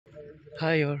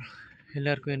Hi all,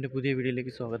 എല്ലാവർക്കും എൻ്റെ പുതിയ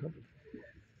വീഡിയോയിലേക്ക് സ്വാഗതം.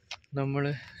 നമ്മൾ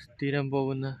സ്ഥിരം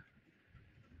പോകുന്ന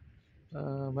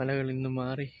മലകളിൽ നിന്ന്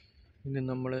മാറി ഇന്ന്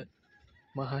നമ്മൾ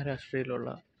മഹാരാഷ്ട്രയിലുള്ള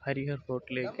ഹരിഹർ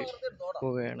ഫോർട്ടിലേക്ക്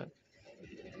പോവുകയാണ്.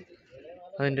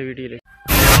 അതിൻ്റെ വീഡിയോയിലേക്ക്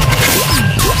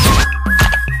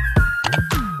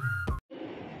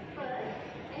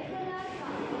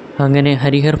അങ്ങനെ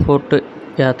ഹരിഹർ ഫോർട്ട്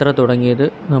യാത്ര തുടങ്ങിയത്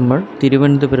നമ്മൾ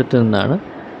തിരുവനന്തപുരത്ത് നിന്നാണ്.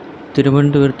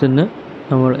 തിരുവനന്തപുരത്ത് നിന്ന്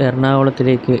നമ്മൾ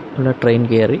എറണാകുളത്തിലേക്ക് ഉള്ള ട്രെയിൻ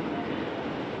കയറി.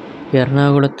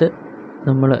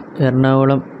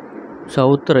 എറണാകുളം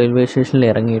സൗത്ത് റെയിൽവേ സ്റ്റേഷനിൽ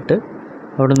ഇറങ്ങിയിട്ട്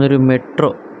അവിടെ നിന്നൊരു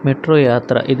മെട്രോ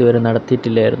യാത്ര ഇതുവരെ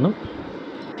നടത്തിയിട്ടില്ലായിരുന്നു.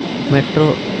 മെട്രോ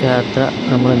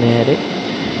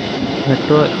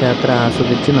യാത്ര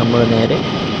ആസ്വദിച്ച് നമ്മൾ നേരെ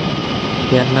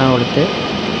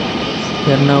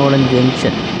എറണാകുളം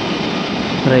ജംഗ്ഷൻ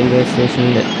റെയിൽവേ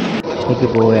സ്റ്റേഷനിലേക്ക്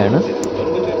പോവുകയാണ്.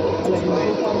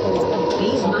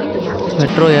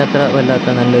 മെട്രോ യാത്ര വല്ലാത്ത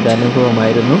നല്ലൊരു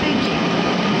അനുഭവമായിരുന്നു.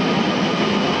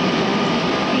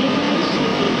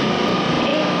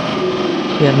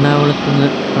 എറണാകുളത്ത് നിന്ന്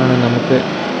ആണ് നമുക്ക്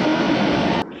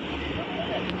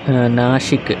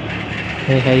നാഷിക്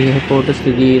ഹരിഹർ ഫോർട്ട്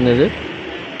സ്ഥിതി ചെയ്യുന്നത്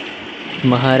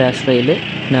മഹാരാഷ്ട്രയിലെ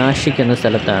നാഷിക് എന്ന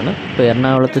സ്ഥലത്താണ്. ഇപ്പോൾ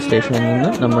എറണാകുളത്ത് സ്റ്റേഷനിൽ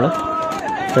നിന്ന് നമ്മൾ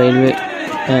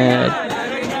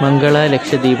മംഗള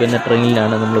ലക്ഷദ്വീപ് എന്ന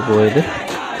ട്രെയിനിലാണ് നമ്മൾ പോയത്.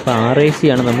 അപ്പോൾ RAC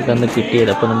ആണ് നമുക്കന്ന് കിട്ടിയത്.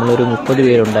 അപ്പോൾ നമ്മളൊരു 30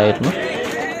 പേരുണ്ടായിരുന്നു.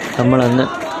 നമ്മളന്ന്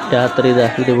രാത്രി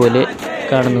ഇതുപോലെ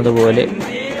കാണുന്നത് പോലെ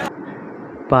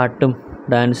പാട്ടും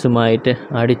ഡാൻസുമായിട്ട്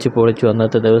അടിച്ചു പൊളിച്ചു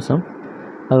അന്നത്തെ ദിവസം.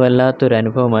 അത് വല്ലാത്തൊരു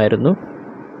അനുഭവമായിരുന്നു.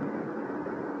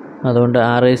 അതുകൊണ്ട്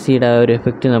RACയുടെ ആ ഒരു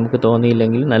എഫക്റ്റ് നമുക്ക്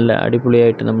തോന്നിയില്ലെങ്കിൽ നല്ല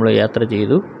അടിപൊളിയായിട്ട് നമ്മൾ യാത്ര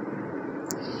ചെയ്തു.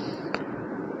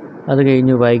 അത്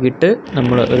കഴിഞ്ഞ് വൈകിട്ട്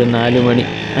നമ്മൾ ഒരു 5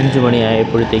 മണി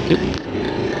ആയപ്പോഴത്തേക്കും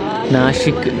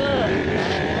നാഷിക്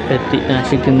എത്തി.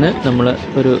 നാഷിക്കിൽ നിന്ന് നമ്മൾ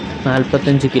ഒരു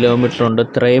 45 കിലോമീറ്റർ ഉണ്ട്.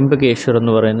 ത്രയംബകേശ്വർ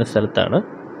എന്ന് പറയുന്ന സ്ഥലത്താണ്.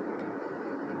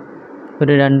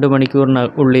 ഒരു 2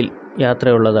 മണിക്കൂറിനുള്ളിൽ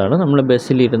യാത്രയുള്ളതാണ്. നമ്മൾ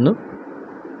ബസ്സിലിരുന്നു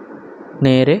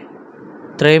നേരെ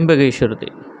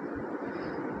ത്രയംബകേശ്വരത്തിൽ.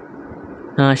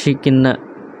 നാഷിക്കുന്ന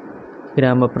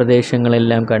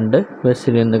ഗ്രാമപ്രദേശങ്ങളെല്ലാം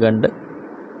ബസ്സിൽ നിന്ന് കണ്ട്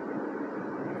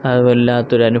അത്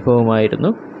വല്ലാത്തൊരു അനുഭവമായിരുന്നു.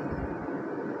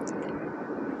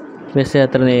 ബസ്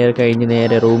യാത്ര കഴിഞ്ഞ്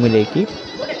നേരെ റൂമിലേക്ക്.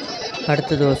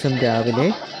 അടുത്ത ദിവസം രാവിലെ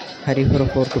ഹരിഹർ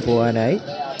ഫോർട്ട് പോകാനായി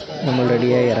നമ്മൾ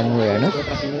റെഡിയായി ഇറങ്ങുകയാണ്.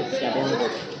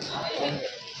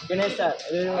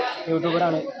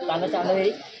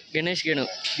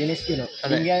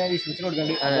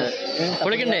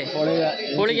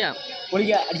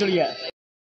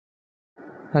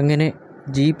 അങ്ങനെ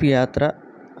ജീപ്പ് യാത്ര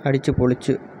അടിച്ചു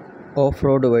പൊളിച്ച് ഓഫ്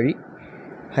റോഡ് വഴി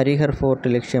ഹരിഹർ ഫോർട്ട്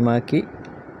ലക്ഷ്യമാക്കി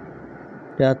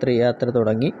യാത്ര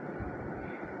തുടങ്ങി.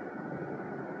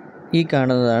 ഈ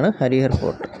കാണുന്നതാണ് ഹരിഹർ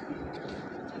ഫോർട്ട്.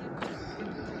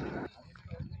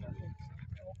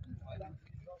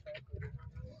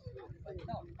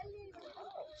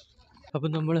 അപ്പം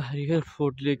നമ്മൾ ഹരിഹർ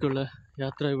ഫോർട്ടിലേക്കുള്ള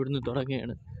യാത്ര ഇവിടുന്ന്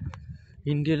തുടങ്ങുകയാണ്.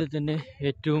 ഇന്ത്യയിലെ തന്നെ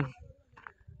ഏറ്റവും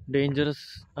ഡേഞ്ചറസ്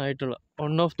ആയിട്ടുള്ള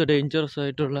ഡേഞ്ചറസ്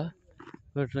ആയിട്ടുള്ള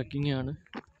ഒരു ട്രക്കിംഗ് ആണ്.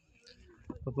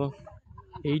 അപ്പം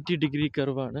 80 ഡിഗ്രി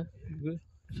കർവാണ്.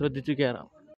 ശ്രദ്ധിച്ച് കയറാം.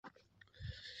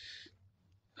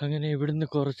 അങ്ങനെ ഇവിടുന്ന്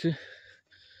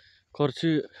കുറച്ച്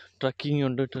ട്രക്കിംഗ്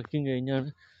ഉണ്ട്. ട്രക്കിംഗ് കഴിഞ്ഞാണ്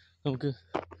നമുക്ക്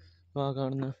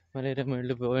കാണുന്ന മലയുടെ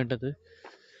മുകളിൽ പോകേണ്ടത്.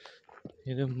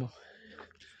 ഇത്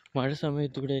മഴ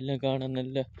സമയത്ത് ഇവിടെ എല്ലാം കാണാൻ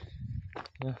നല്ല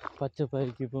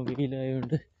പച്ചപ്പായിരിക്കും. ഇപ്പം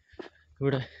വെയിലായതുകൊണ്ട്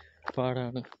ഇവിടെ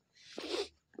പാടാണ്.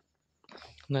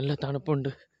 നല്ല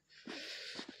തണുപ്പുണ്ട്.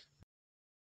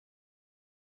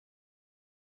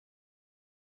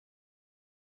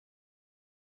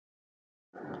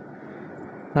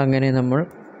 അങ്ങനെ നമ്മൾ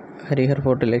ഹരിഹർ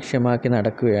ഫോർട്ട് ലക്ഷ്യമാക്കി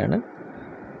നടക്കുകയാണ്.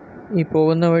 ഈ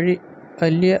പോകുന്ന വഴി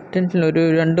വലിയ ടെൻഷൻ, ഒരു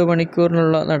 2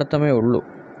 മണിക്കൂറിനുള്ള നടത്തമേ ഉള്ളൂ.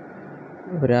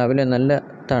 രാവിലെ നല്ല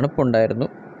തണുപ്പുണ്ടായിരുന്നു.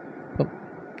 അപ്പം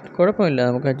കുഴപ്പമില്ല,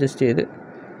 നമുക്ക് അഡ്ജസ്റ്റ് ചെയ്ത്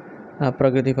ആ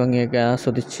പ്രകൃതി ഭംഗിയൊക്കെ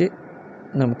ആസ്വദിച്ച്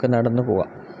നമുക്ക് നടന്നു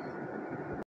പോവാം.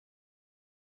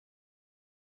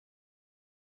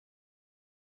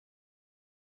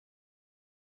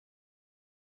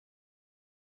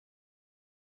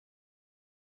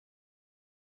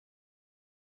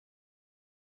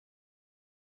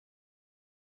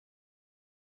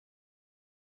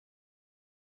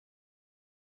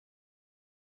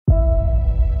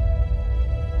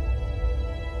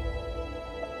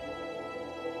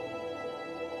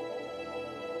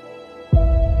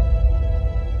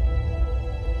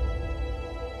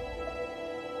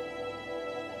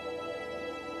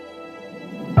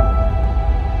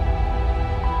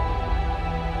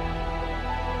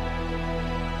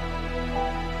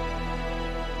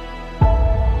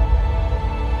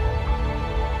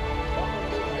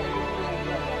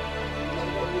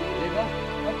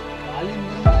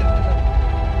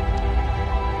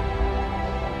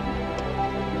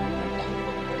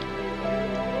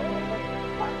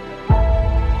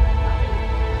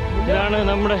 ഇതാണ്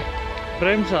നമ്മുടെ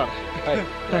പ്രേം സാർ.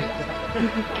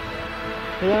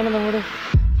 ഇതാണ് നമ്മുടെ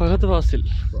ഫഹദ് ഫാസിൽ.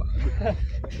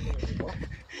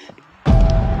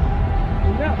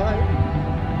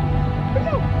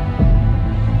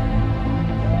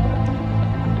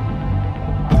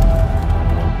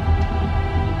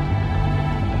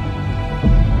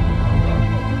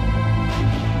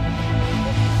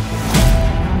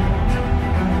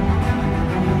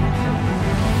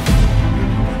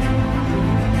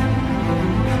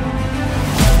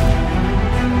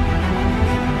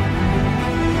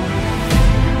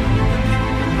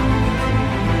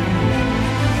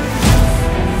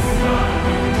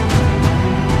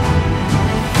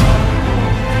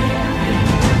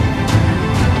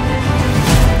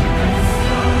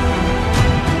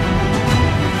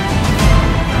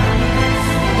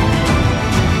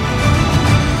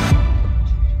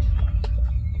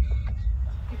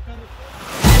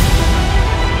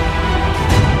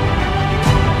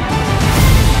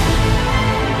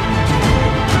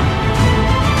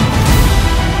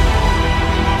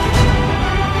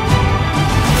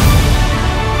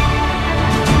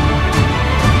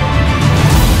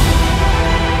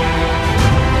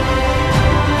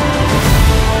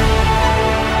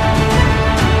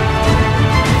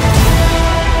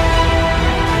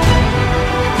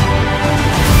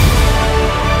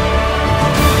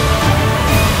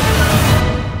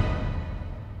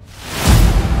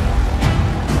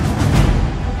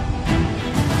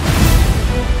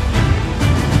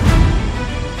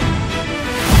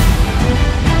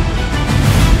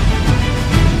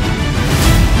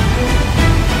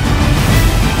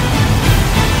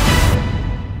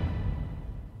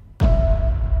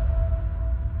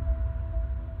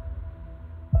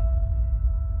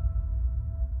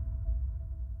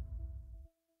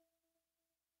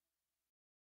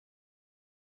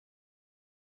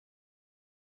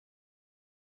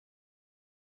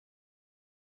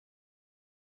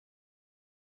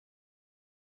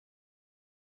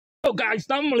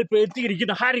 നമ്മളിപ്പോ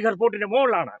എത്തിയിരിക്കുന്ന ഹാരിഹർ ഫോർട്ടിന്റെ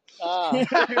മുകളിലാണ്.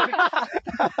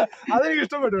 അതെനിക്ക്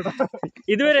ഇഷ്ടപ്പെട്ടു.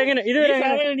 ഇതുവരെ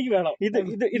എനിക്ക് വേണം.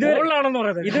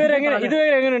 ഇതുവരെ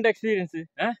എങ്ങനെയുണ്ട് എക്സ്പീരിയൻസ്?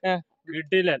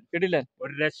 കിട്ടില്ല,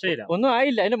 ഒരു രക്ഷയില്ല. ഒന്നും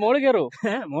ആയില്ല. അതിന്റെ മുകളിൽ കയറൂ?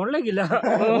 മുകളിലേക്കില്ല,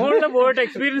 മുകളിൽ പോയിട്ട്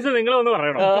എക്സ്പീരിയൻസ് നിങ്ങളൊന്ന്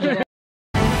പറയണം.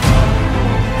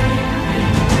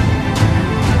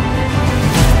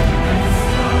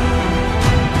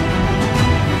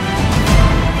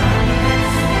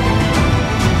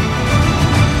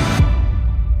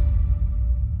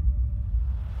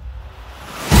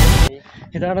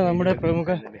 ഇതാണ് നമ്മുടെ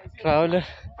പ്രമുഖ ട്രാവലർ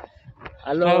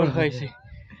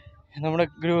നമ്മുടെ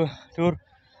ടൂർ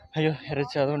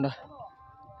ഇറച്ചി. അതുകൊണ്ടാണ്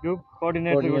ഗ്രൂപ്പ്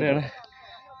കോർഡിനേറ്റർ ഇവിടെയാണ്.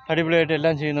 അടിപൊളിയായിട്ട്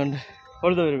എല്ലാം ചെയ്യുന്നുണ്ട്.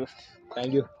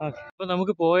 Thank you. അപ്പോൾ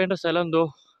നമുക്ക് പോകേണ്ട സ്ഥലം എന്തോ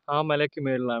ആ മലയ്ക്ക്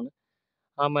മേളിലാണ്.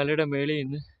 ആ മലയുടെ മേളിൽ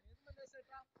നിന്ന്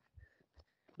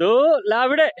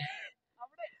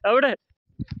അവിടെ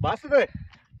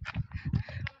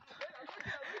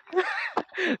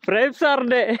പ്രേം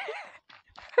സാറിന്റെ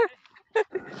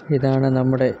ഇതാണ്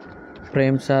നമ്മുടെ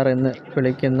പ്രേം സാർ എന്ന്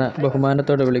വിളിക്കുന്ന,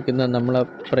 ബഹുമാനത്തോടെ വിളിക്കുന്ന നമ്മളെ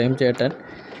പ്രേം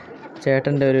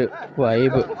ചേട്ടൻ്റെ ഒരു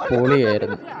വൈബ്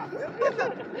പൊളിയായിരുന്നു.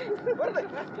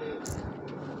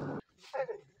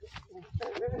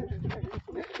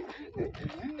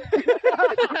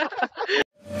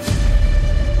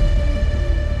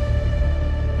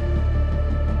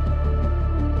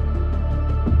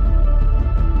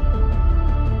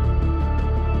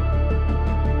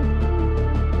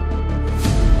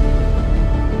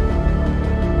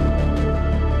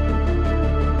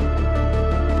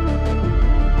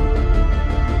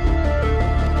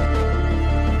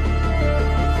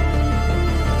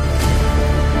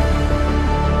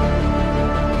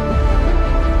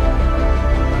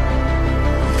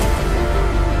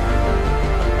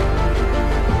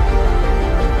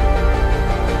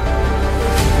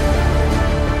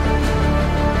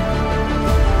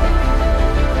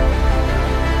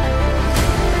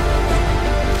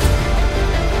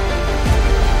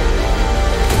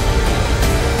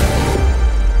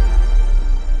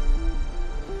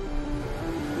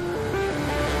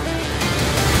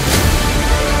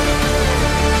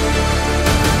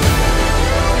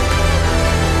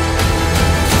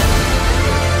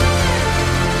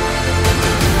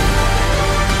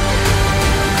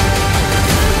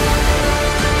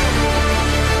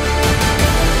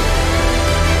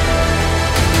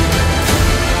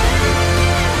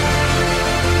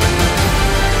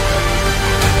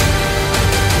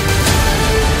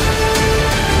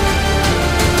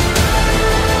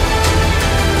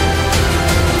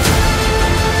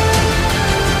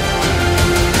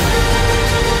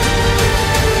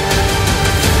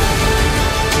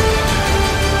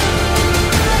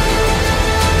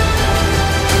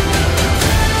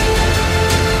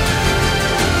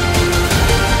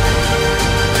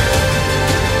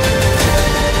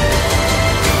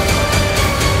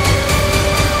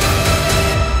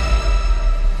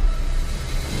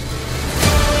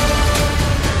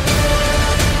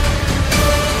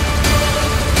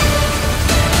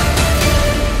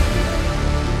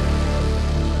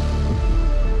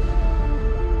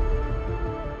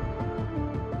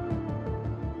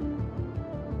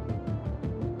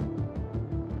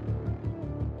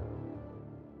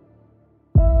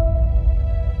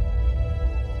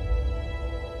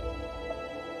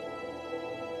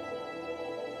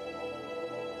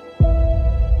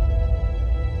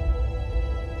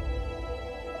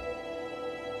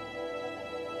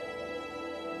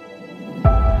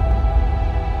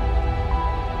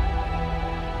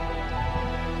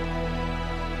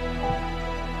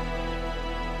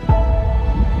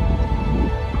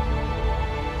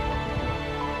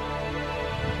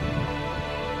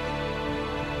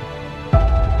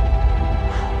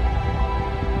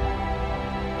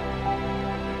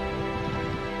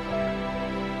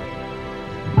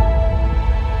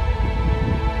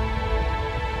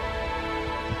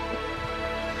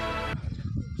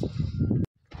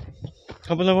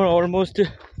 അപ്പോൾ നമ്മൾ ഓൾമോസ്റ്റ്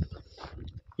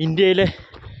ഇന്ത്യയിലെ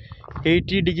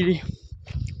 80 ഡിഗ്രി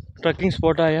ട്രക്കിംഗ്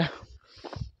സ്പോട്ടായ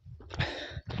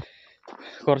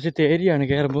കുറച്ച് തേരിയാണ്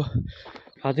കയറുമ്പോൾ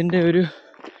അതിൻ്റെ ഒരു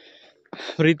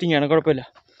ബ്രീത്തിങ് ആണ്, കുഴപ്പമില്ല.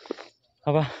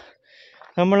 അപ്പോൾ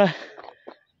നമ്മൾ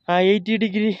ആ 80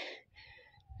 ഡിഗ്രി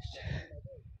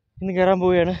ഇന്ന് കയറാൻ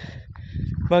പോവുകയാണ്.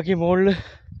 ബാക്കി മുകളിൽ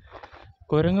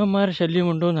കുരങ്ങന്മാരുടെ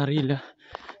ശല്യമുണ്ടോ എന്നറിയില്ല.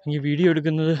 എനിക്ക് വീഡിയോ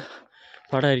എടുക്കുന്നത്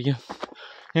പാടായിരിക്കും.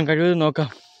 ഞാൻ കഴിവതും നോക്കാം.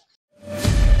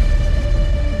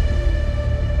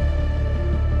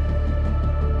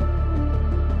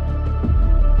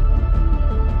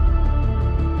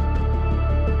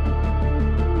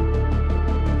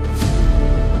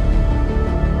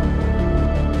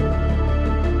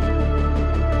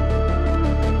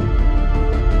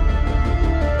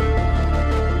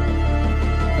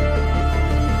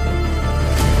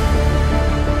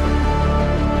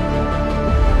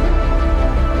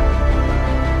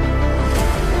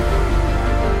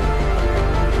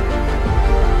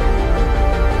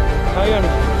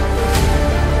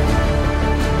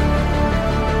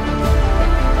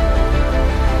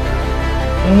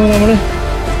 നമ്മൾ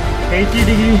 80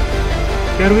 ഡിഗ്രി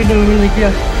കർവിൻ്റെ മുമ്പിൽ നിൽക്കുക.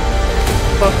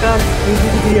 പക്ക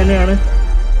 80 ഡിഗ്രി തന്നെയാണ്.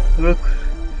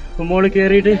 മുകളിൽ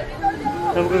കയറിയിട്ട്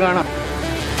നമുക്ക് കാണാം.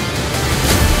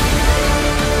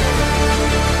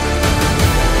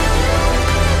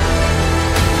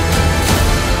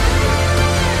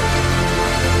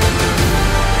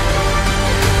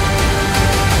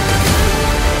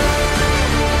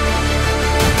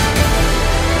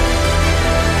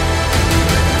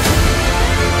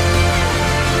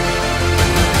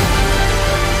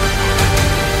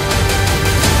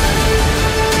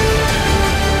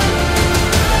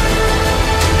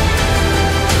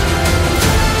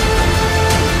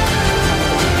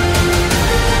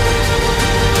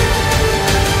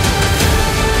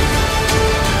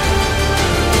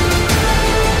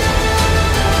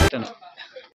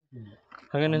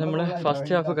 അങ്ങനെ നമ്മൾ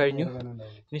ഫസ്റ്റ് ഹാഫ് കഴിഞ്ഞു.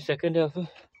 ഇനി സെക്കൻഡ് ഹാഫ്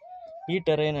ഈ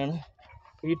ടെറൈനാണ്.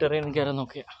 ഈ ടെറൈൻ കയറാൻ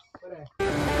നോക്കിയ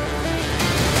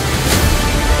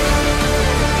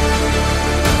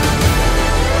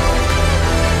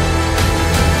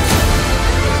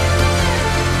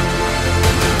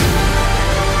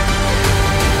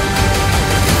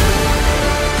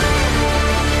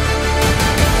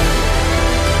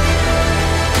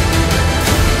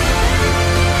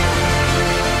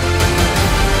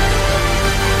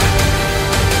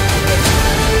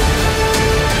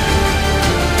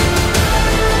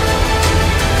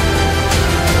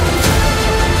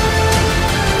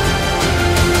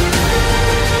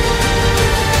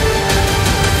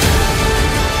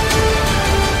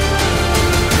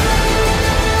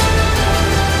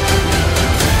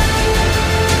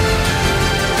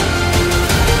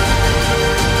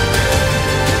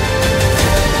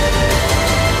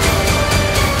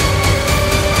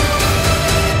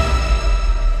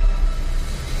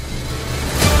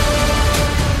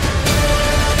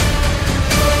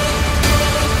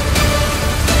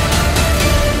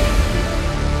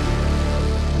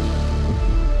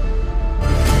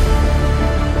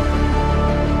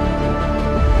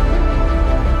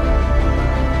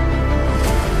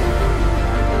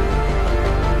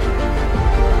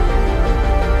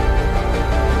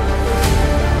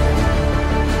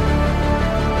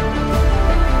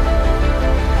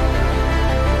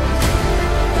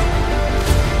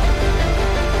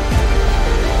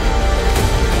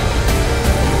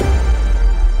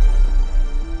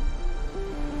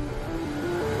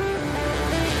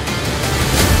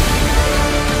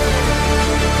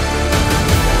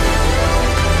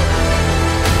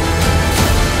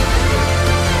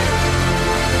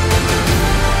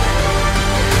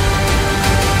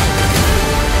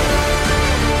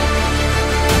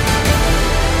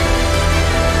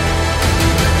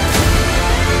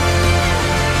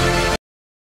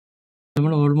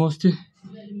നമ്മൾ ഓൾമോസ്റ്റ്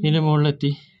ഇതിൻ്റെ മുകളിലെത്തി.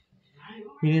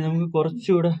 ഇനി നമുക്ക്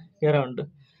കുറച്ചുകൂടെ കയറാനുണ്ട്.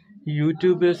 ഈ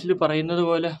യൂട്യൂബേഴ്സിൽ പറയുന്നത്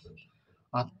പോലെ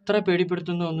അത്ര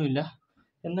പേടിപ്പെടുത്തുന്ന ഒന്നുമില്ല.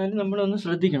 എന്നാലും നമ്മളൊന്ന്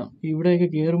ശ്രദ്ധിക്കണം. ഇവിടെയൊക്കെ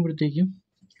കയറുമ്പോഴത്തേക്കും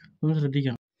ഒന്ന്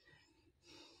ശ്രദ്ധിക്കണം.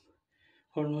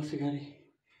 ഓൾമോസ്റ്റ് കയറി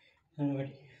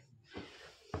വഴി.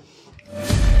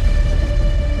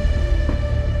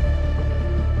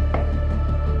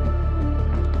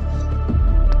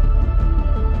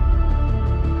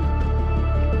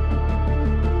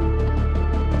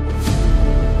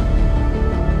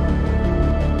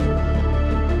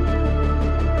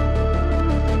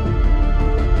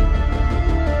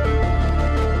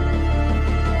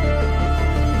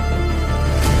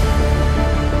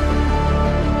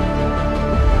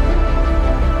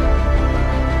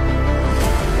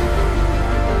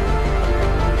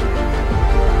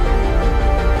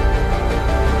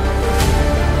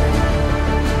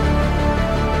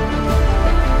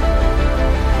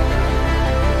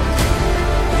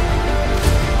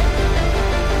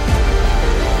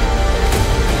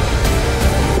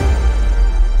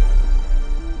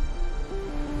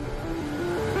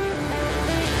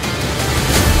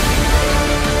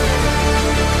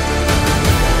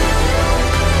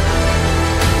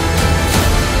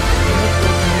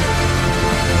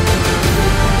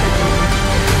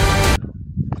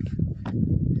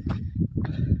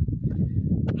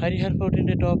 ഹരിഹർ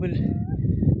ഫോർട്ടിൻ്റെ ടോപ്പിൽ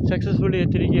സക്സസ്ഫുള്ളി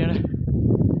എത്തിയിരിക്കുകയാണ്.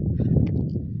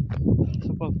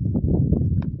 അപ്പം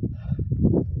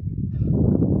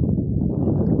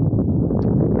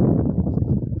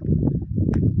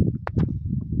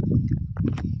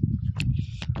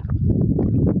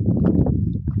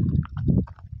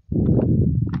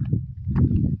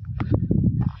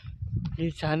ഈ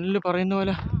ചാനലിൽ പറയുന്ന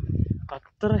പോലെ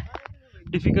അത്ര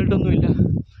ഡിഫിക്കൽട്ടൊന്നുമില്ല.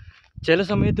 ചില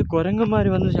സമയത്ത് കുരങ്ങന്മാർ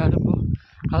വന്ന് ചാടുമ്പോൾ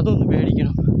അതൊന്ന്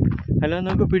പേടിക്കണം. അല്ലാതെ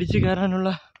നമുക്ക് പിടിച്ച് കയറാനുള്ള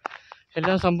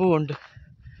എല്ലാ സംഭവവും ഉണ്ട്.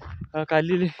 ആ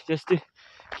കല്ലിൽ ജസ്റ്റ്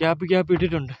ക്യാപ്പ്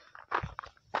ഇട്ടിട്ടുണ്ട്.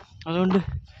 അതുകൊണ്ട്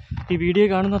ഈ വീഡിയോ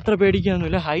കാണുന്ന അത്ര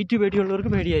പേടിക്കാനൊന്നുമില്ല. ഹൈറ്റ്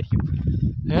പേടിയുള്ളവർക്ക് പേടിയായിരിക്കും.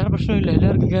 വേറെ പ്രശ്നമില്ല,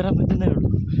 എല്ലാവർക്കും കയറാൻ പറ്റുന്നേ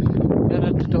ഉള്ളൂ.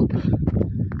 വേറെ ടോപ്പ്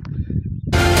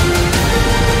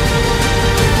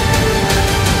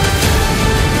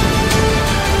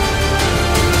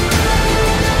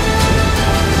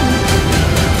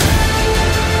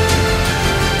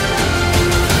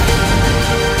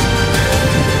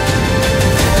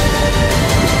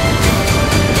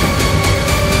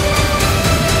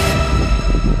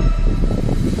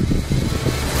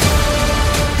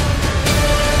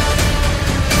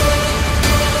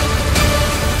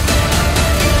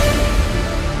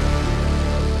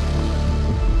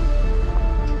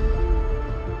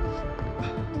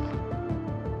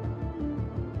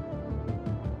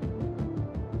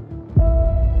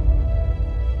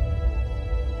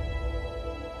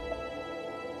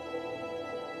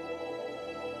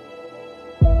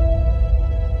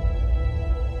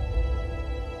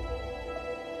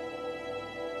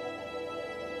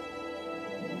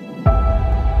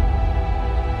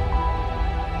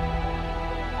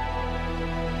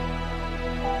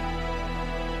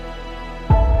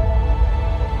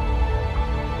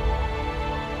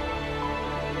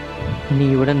ഇനി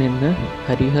ഇവിടെ നിന്ന്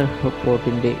ഹരിഹർ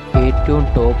ഫോർട്ടിൻ്റെ ഏറ്റവും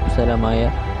ടോപ്പ് സ്ഥലമായ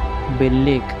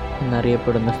ബെല്ലേക്ക്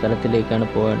എന്നറിയപ്പെടുന്ന സ്ഥലത്തിലേക്കാണ്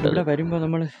പോകേണ്ടത്. ഇവിടെ വരുമ്പോൾ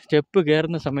നമ്മൾ സ്റ്റെപ്പ്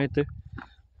കയറുന്ന സമയത്ത്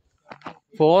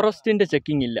ഫോറസ്റ്റിൻ്റെ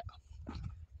ചെക്കിംഗ് ഇല്ല,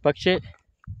 പക്ഷേ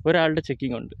ഒരാളുടെ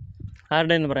ചെക്കിംഗ് ഉണ്ട്.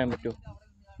 ആരുടെ എന്ന് പറയാൻ പറ്റുമോ?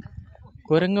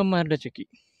 കുരങ്ങന്മാരുടെ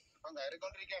ചെക്കിംഗ്.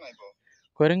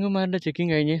 കുരങ്ങന്മാരുടെ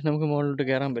ചെക്കിംഗ് കഴിഞ്ഞ് നമുക്ക് മുകളിലോട്ട്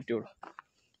കയറാൻ പറ്റുള്ളൂ.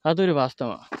 അതൊരു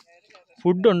വാസ്തവമാണ്.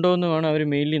 ഫുഡ് ഉണ്ടോ എന്ന് വേണം അവർ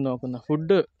മെയിൻലി നോക്കുന്നത്.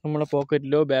 ഫുഡ് നമ്മളെ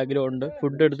പോക്കറ്റിലോ ബാഗിലോ ഉണ്ട്,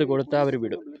 ഫുഡ് എടുത്ത് കൊടുത്താൽ അവർ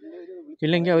വിടും.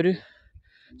 ഇല്ലെങ്കിൽ അവർ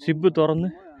സിബ് തുറന്ന്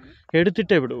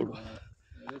എടുത്തിട്ടേ വിടുകയുള്ളൂ.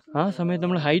 ആ സമയത്ത്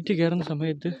നമ്മൾ ഹൈറ്റ് കയറുന്ന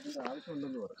സമയത്ത്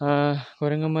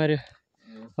കുരങ്ങന്മാർ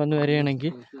വന്ന്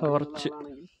വരികയാണെങ്കിൽ കുറച്ച്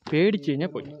പേടിച്ച്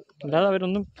കഴിഞ്ഞാൽ പോയി. അല്ലാതെ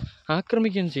അവരൊന്നും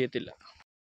ആക്രമിക്കുകയൊന്നും ചെയ്യത്തില്ല.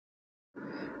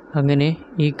 അങ്ങനെ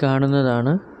ഈ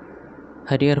കാണുന്നതാണ്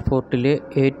ഹരിഹർ ഫോർട്ടിലെ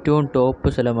ഏറ്റവും ടോപ്പ്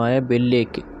സ്ഥലമായ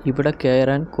ബെല്ലേക്ക്. ഇവിടെ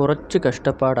കയറാൻ കുറച്ച്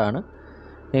കഷ്ടപ്പാടാണ്,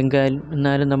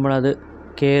 എന്നാലും നമ്മളത്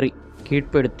കയറി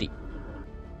കീഴ്പ്പെടുത്തി.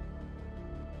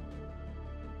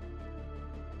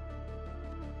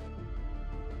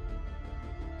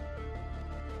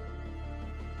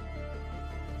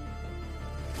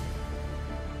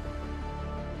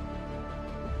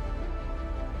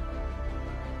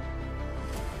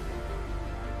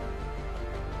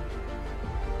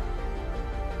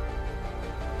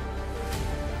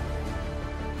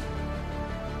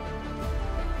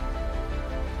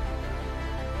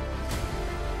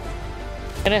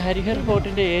 അങ്ങനെ ഹരിഹർ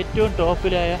ഫോർട്ടിൻ്റെ ഏറ്റവും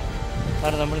ടോപ്പിലായ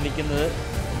ആണ് നമ്മൾ നിൽക്കുന്നത്.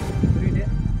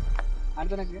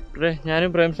 ഞാനും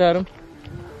പ്രേം സാറും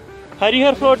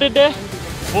ഹരിഹർ ഫോർട്ടിൻ്റെ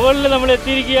മുകളിൽ നമ്മൾ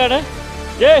എത്തിയിരിക്കുകയാണ്.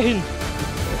 ജയ് ഹിന്ദ്.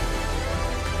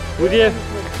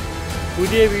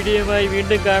 പുതിയ വീഡിയോയുമായി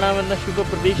വീണ്ടും കാണാമെന്ന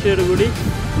ശുഭപ്രതീക്ഷയോടുകൂടി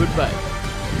ഗുഡ് ബൈ.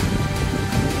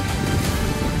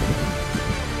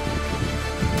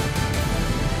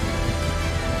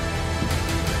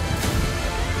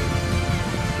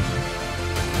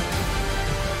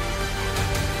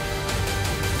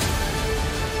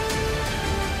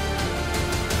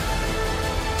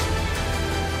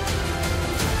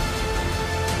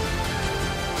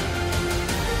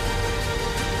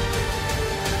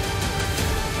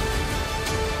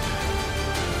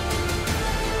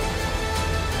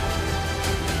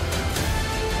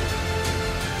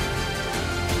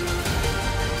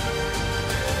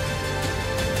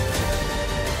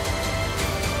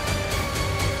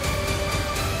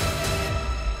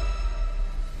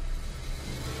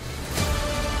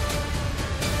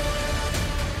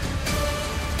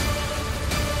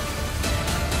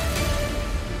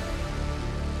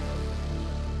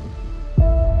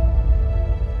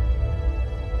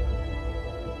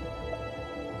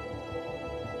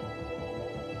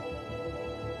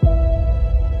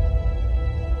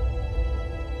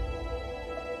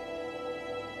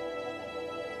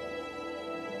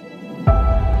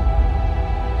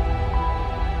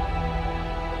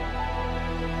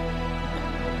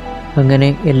 അങ്ങനെ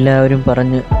എല്ലാവരും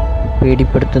പറഞ്ഞ്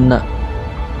പേടിപ്പെടുത്തുന്ന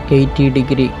 80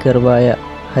 ഡിഗ്രി കർവായ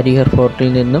ഹരിഹർ ഫോർട്ടിൽ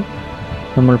നിന്നും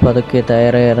നമ്മൾ പതുക്കെ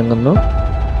തയ്യാറായി ഇറങ്ങുന്നു.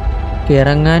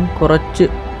 ഇറങ്ങാൻ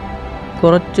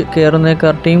കുറച്ച്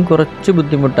കയറുന്നേക്കാട്ടിയും കുറച്ച്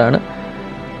ബുദ്ധിമുട്ടാണ്.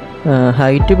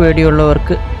 ഹൈറ്റ്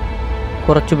പേടിയുള്ളവർക്ക്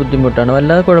കുറച്ച് ബുദ്ധിമുട്ടാണ്,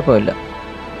 വല്ലാതെ കുഴപ്പമില്ല.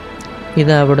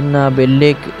 ഇത് അവിടുന്ന് ആ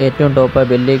ബെല്ലേക്ക്, ഏറ്റവും ടോപ്പ് ആ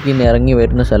ബെല്ലേക്ക് നിന്ന് ഇറങ്ങി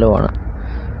വരുന്ന സ്ഥലമാണ്.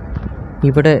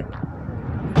 ഇവിടെ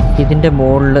ഇതിൻ്റെ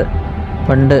മുകളിൽ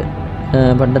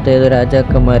പണ്ടത്തെ ഏതോ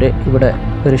രാജാക്കന്മാർ ഇവിടെ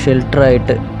ഒരു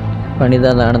ഷെൽട്ടറായിട്ട്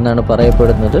പണിതതാണെന്നാണ്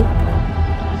പറയപ്പെടുന്നത്.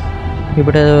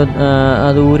 ഇവിടെ ആ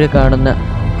ദൂരെ കാണുന്ന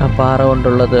ആ പാറ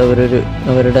കൊണ്ടുള്ളത്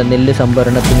അവരുടെ നെല്ല്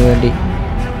സംഭരണത്തിന് വേണ്ടി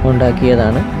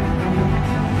ഉണ്ടാക്കിയതാണ്.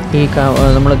 ഈ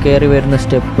നമ്മൾ കയറി വരുന്ന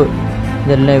സ്റ്റെപ്പ്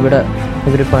ഇതെല്ലാം ഇവിടെ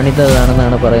ഇവർ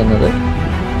പണിതതാണെന്നാണ് പറയുന്നത്.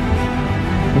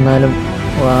 എന്നാലും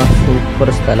സൂപ്പർ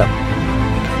സ്ഥലം,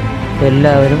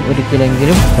 എല്ലാവരും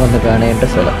ഒരിക്കലെങ്കിലും വന്ന് കാണേണ്ട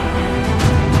സ്ഥലം.